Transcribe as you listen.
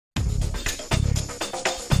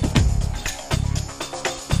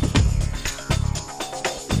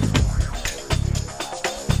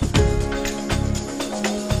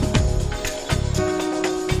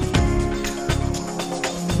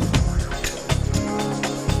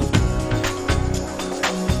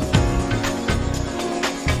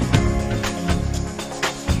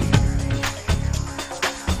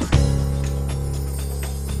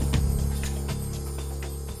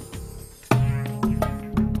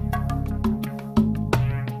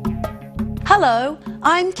Hello,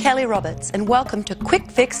 I'm Kelly Roberts and welcome to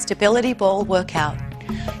Quick Fix Stability Ball Workout.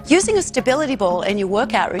 Using a stability ball in your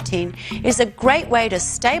workout routine is a great way to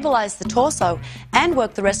stabilize the torso and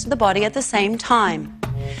work the rest of the body at the same time.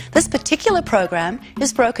 This particular program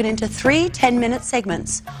is broken into 3 10-minute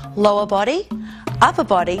segments: lower body, upper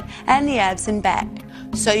body, and the abs and back.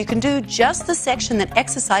 So you can do just the section that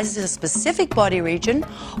exercises a specific body region,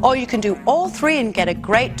 or you can do all 3 and get a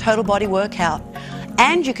great total body workout.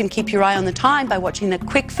 And you can keep your eye on the time by watching the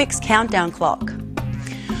Quick Fix countdown clock.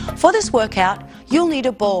 For this workout, you'll need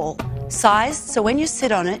a ball, sized so when you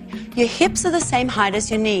sit on it, your hips are the same height as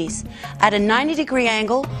your knees, at a 90-degree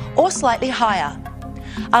angle or slightly higher.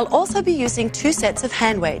 I'll also be using 2 sets of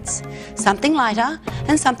hand weights, something lighter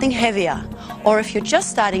and something heavier, or if you're just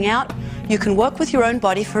starting out, you can work with your own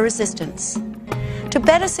body for resistance. To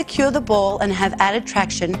better secure the ball and have added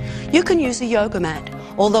traction, you can use a yoga mat,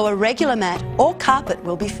 although a regular mat or carpet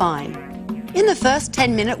will be fine. In the first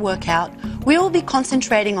 10-minute workout, we will be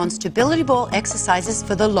concentrating on stability ball exercises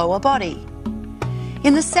for the lower body.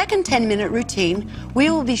 In the second 10-minute routine, we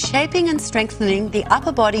will be shaping and strengthening the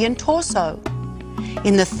upper body and torso.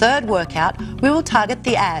 In the third workout, we will target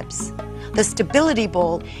the abs. The stability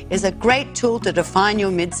ball is a great tool to define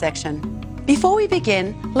your midsection. Before we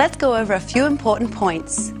begin, let's go over a few important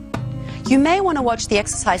points. You may want to watch the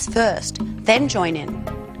exercise first, then join in.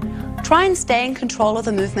 Try and stay in control of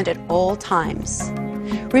the movement at all times.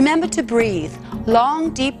 Remember to breathe. Long,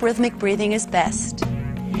 deep, rhythmic breathing is best.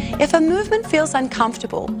 If a movement feels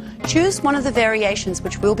uncomfortable, choose one of the variations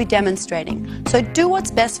which we'll be demonstrating, so do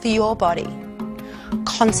what's best for your body.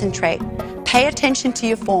 Concentrate. Pay attention to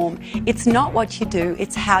your form. It's not what you do,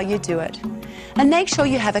 it's how you do it. And make sure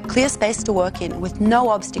you have a clear space to work in with no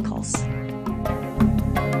obstacles.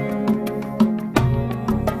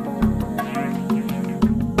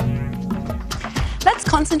 Let's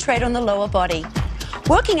concentrate on the lower body.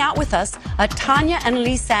 Working out with us are Tanya and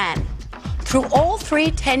Lisanne. Through all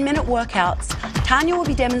 3 10-minute workouts, Tanya will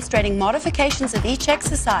be demonstrating modifications of each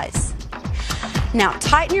exercise. Now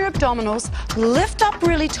tighten your abdominals, lift up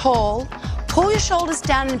really tall, pull your shoulders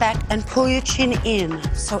down and back and pull your chin in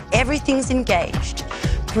so everything's engaged.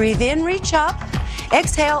 Breathe in, reach up,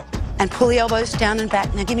 exhale and pull the elbows down and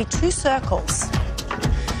back. Now give me 2 circles.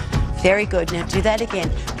 Very good. Now do that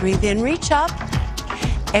again. Breathe in, reach up,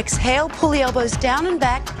 exhale, pull the elbows down and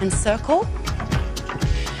back and circle.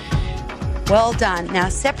 Well done. Now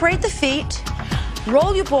separate the feet,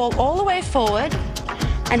 roll your ball all the way forward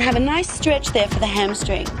and have a nice stretch there for the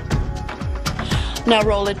hamstring. Now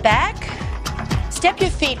roll it back, step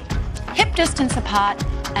your feet hip distance apart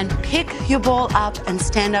and pick your ball up and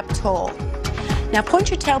stand up tall. Now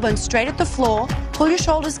point your tailbone straight at the floor, pull your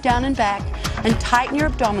shoulders down and back and tighten your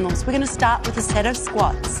abdominals. We're going to start with a set of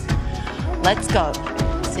squats. Let's go.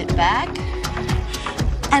 Sit back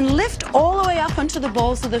and lift all the way up onto the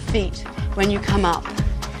balls of the feet when you come up.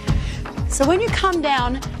 So when you come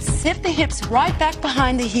down, sit the hips right back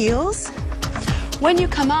behind the heels. When you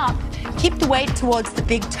come up, keep the weight towards the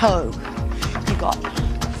big toe. You got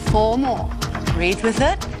 4 more. Breathe with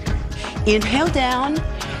it. Inhale down,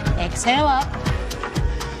 exhale up.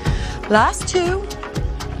 Last 2.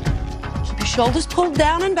 Keep your shoulders pulled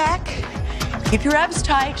down and back. Keep your abs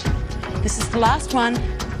tight. This is the last one.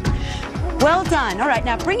 Well done. All right,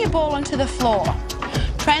 now bring your ball onto the floor.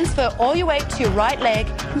 Transfer all your weight to your right leg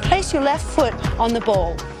and place your left foot on the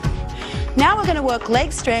ball. Now we're going to work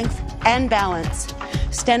leg strength and balance.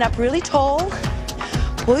 Stand up really tall,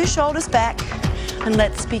 pull your shoulders back, and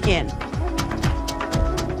let's begin.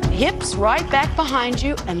 Hips right back behind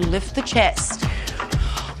you and lift the chest.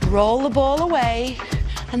 Roll the ball away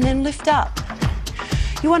and then lift up.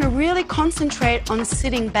 You want to really concentrate on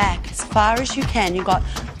sitting back as far as you can. You've got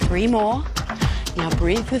 3 more. Now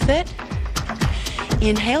breathe with it.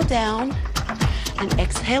 Inhale down and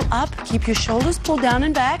exhale up. Keep your shoulders pulled down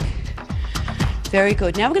and back. Very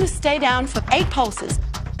good. Now we're going to stay down for 8 pulses.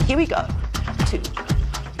 Here we go. 2,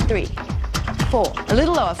 3, 4. A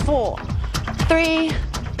little lower. 4, 3,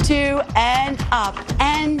 2, and up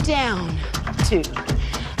and down. 2,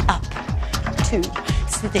 up, 2.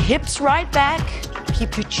 Sit the hips right back.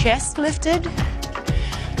 Keep your chest lifted.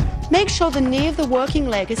 Make sure the knee of the working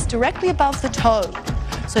leg is directly above the toe.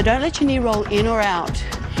 So don't let your knee roll in or out.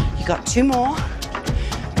 You got 2 more.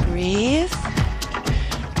 Breathe.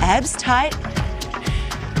 Abs tight.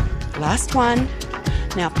 Last one.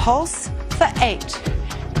 Now pulse for 8.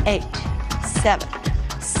 8, 7,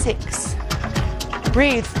 6.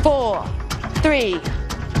 Breathe. 4, 3,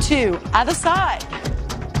 2. Other side.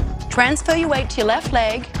 Transfer your weight to your left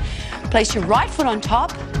leg. Place your right foot on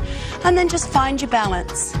top and then just find your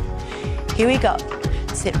balance. Here we go.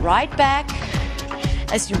 Sit right back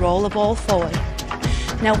as you roll the ball forward.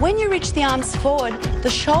 Now when you reach the arms forward, the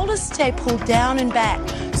shoulders stay pulled down and back.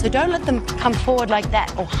 So don't let them come forward like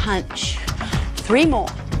that or hunch. 3 more.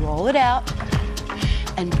 Roll it out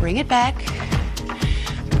and bring it back.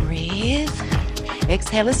 Breathe.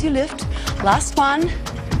 Exhale as you lift. Last one.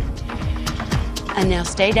 And now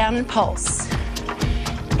stay down and pulse.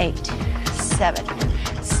 8, 7,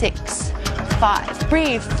 6, 5.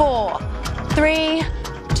 Breathe. 4, 3,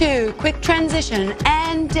 2. Quick transition.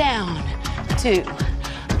 And down. 2.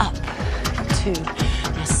 Up. 2.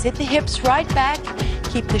 Now sit the hips right back.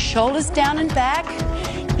 Keep the shoulders down and back.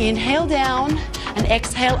 Inhale down and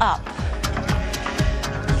exhale up.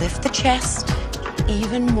 Lift the chest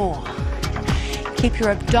even more. Keep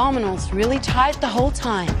your abdominals really tight the whole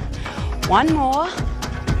time. 1 more.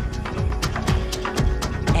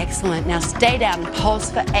 Excellent. Now stay down and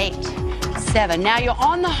pulse for 8, 7. Now you're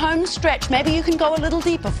on the home stretch. Maybe you can go a little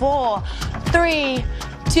deeper. 4, 3,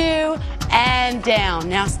 2, and down.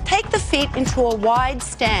 Now take the feet into a wide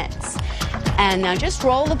stance. And now just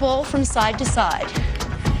roll the ball from side to side.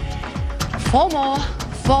 4 more.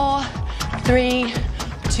 4, 3,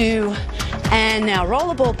 2, and now roll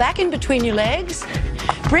the ball back in between your legs.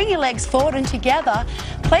 Bring your legs forward and together.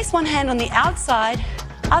 Place one hand on the outside,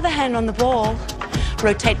 other hand on the ball.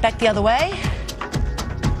 Rotate back the other way.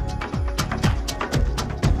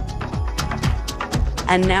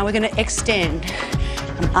 And now we're going to extend.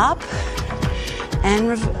 Come up and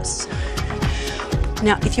reverse.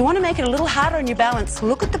 Now, if you want to make it a little harder on your balance,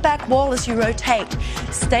 look at the back wall as you rotate.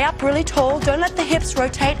 Stay up really tall. Don't let the hips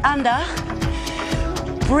rotate under.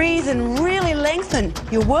 Breathe and really lengthen.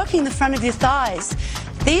 You're working the front of your thighs.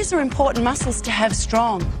 These are important muscles to have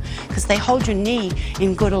strong because they hold your knee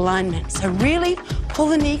in good alignment. So really pull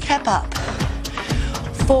the kneecap up.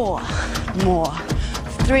 4 more.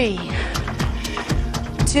 3,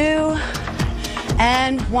 2,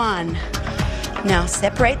 and 1. Now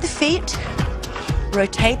separate the feet.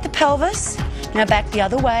 Rotate the pelvis. Now back the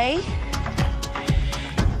other way.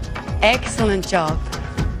 Excellent job.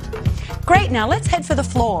 Great, now let's head for the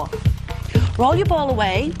floor. Roll your ball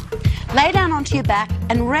away, lay down onto your back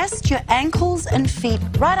and rest your ankles and feet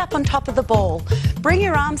right up on top of the ball. Bring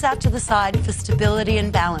your arms out to the side for stability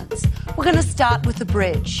and balance. We're going to start with a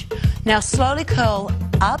bridge. Now slowly curl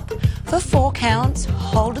up for 4 counts,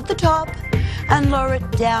 hold at the top and lower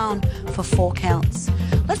it down for 4 counts.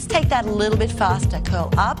 Let's take that a little bit faster.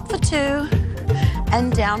 Curl up for 2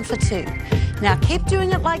 and down for 2. Now keep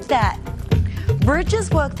doing it like that. Bridges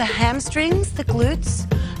work the hamstrings, the glutes,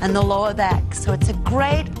 and the lower back. So it's a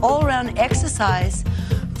great all-round exercise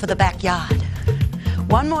for the backyard.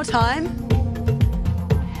 1 more time.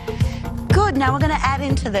 Good, now we're going to add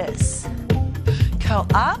into this. Curl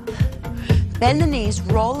up, bend the knees,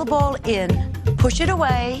 roll the ball in, push it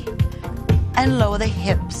away, and lower the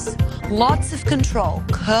hips. Lots of control.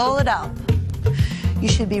 Curl it up. You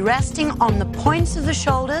should be resting on the points of the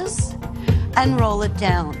shoulders and roll it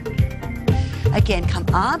down. Again, come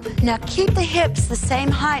up. Now keep the hips the same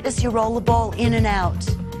height as you roll the ball in and out.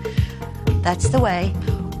 That's the way.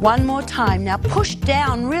 1 more time. Now push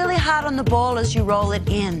down really hard on the ball as you roll it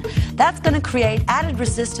in. That's going to create added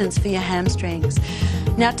resistance for your hamstrings.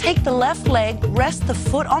 Now take the left leg, rest the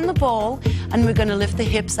foot on the ball, and we're going to lift the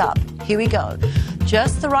hips up. Here we go.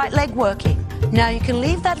 Just the right leg working. Now you can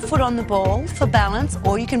leave that foot on the ball for balance,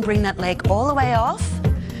 or you can bring that leg all the way off.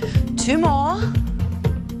 2 more.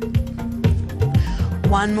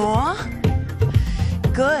 1 more.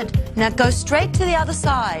 Good. Now go straight to the other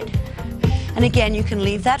side. And again, you can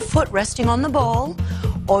leave that foot resting on the ball,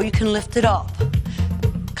 or you can lift it up.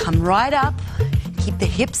 Come right up. Keep the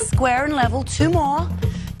hips square and level. 2 more.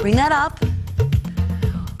 Bring that up.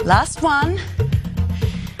 Last one.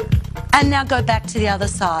 And now go back to the other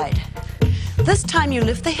side. This time you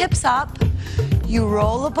lift the hips up, you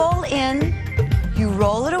roll the ball in, you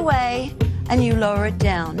roll it away, and you lower it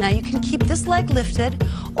down. Now you can keep this leg lifted,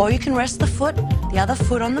 or you can rest the other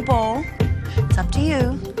foot on the ball. It's up to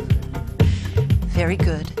you. Very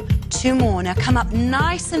good. 2 more. Now come up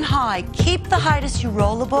nice and high. Keep the height as you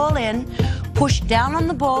roll the ball in. Push down on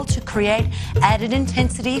the ball to create added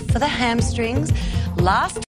intensity for the hamstrings. Last